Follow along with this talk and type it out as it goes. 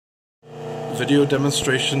video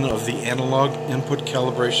demonstration of the analog input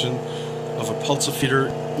calibration of a pulsifier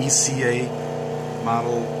ECA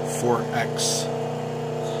model 4X.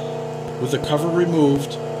 With the cover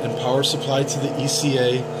removed and power supplied to the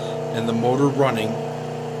ECA and the motor running,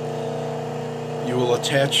 you will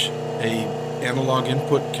attach a analog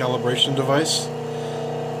input calibration device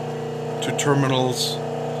to terminals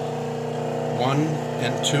 1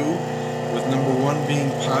 and 2, with number 1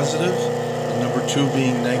 being positive and number 2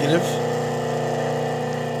 being negative.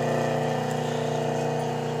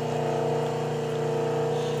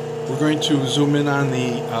 We're going to zoom in on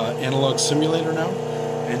the analog simulator now,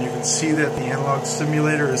 and you can see that the analog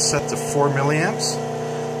simulator is set to 4 milliamps.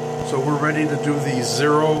 So we're ready to do the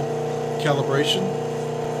zero calibration.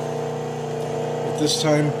 At this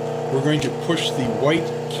time, we're going to push the white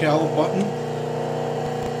cal button,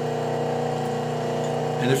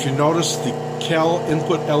 and if you notice, the cal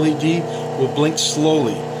input LED will blink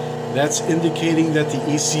slowly. That's indicating that the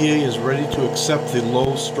ECA is ready to accept the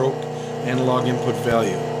low stroke analog input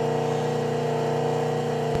value.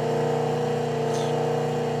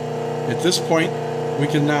 At this point, we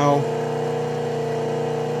can now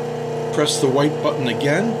press the white button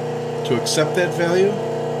again to accept that value,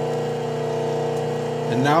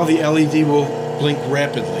 and now the LED will blink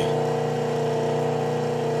rapidly.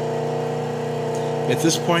 At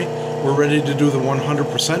this point, we're ready to do the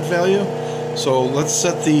 100% value, so let's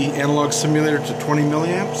set the analog simulator to 20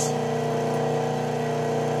 milliamps.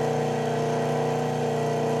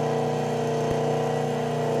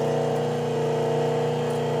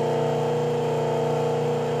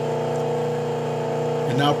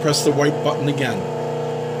 And now press the white button again.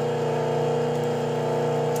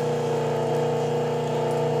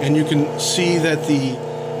 And you can see that the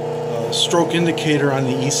stroke indicator on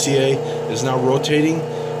the ECA is now rotating.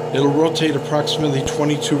 It'll rotate approximately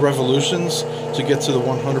 22 revolutions to get to the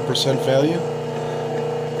 100% value.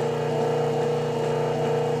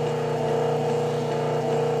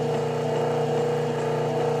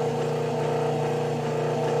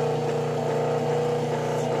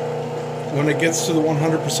 When it gets to the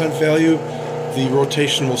 100% value, the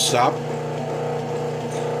rotation will stop,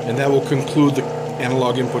 and that will conclude the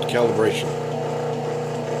analog input calibration.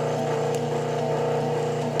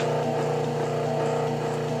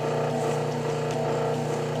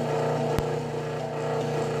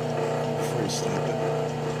 Before you stop it,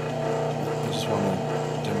 I just want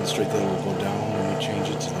to demonstrate that it will go down when you change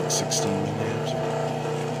it to like 16 milliamps.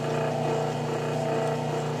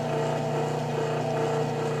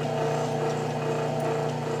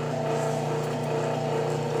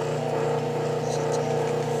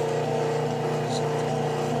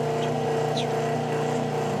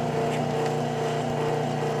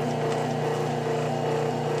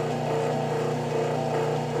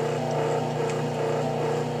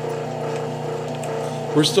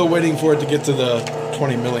 We're still waiting for it to get to the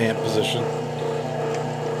 20 milliamp position.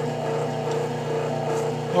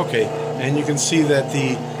 Okay, and you can see that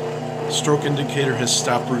the stroke indicator has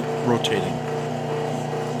stopped rotating.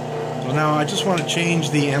 So now I just want to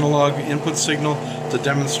change the analog input signal to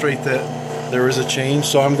demonstrate that there is a change.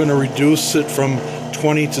 So I'm going to reduce it from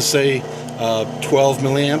 20 to say 12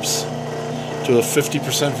 milliamps to a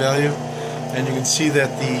 50% value. And you can see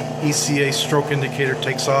that the ECA stroke indicator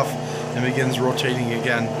takes off and begins rotating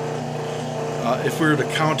again. If we were to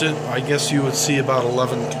count it, I guess you would see about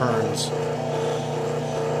 11 turns.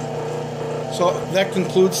 So that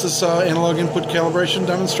concludes this analog input calibration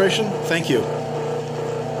demonstration. Thank you.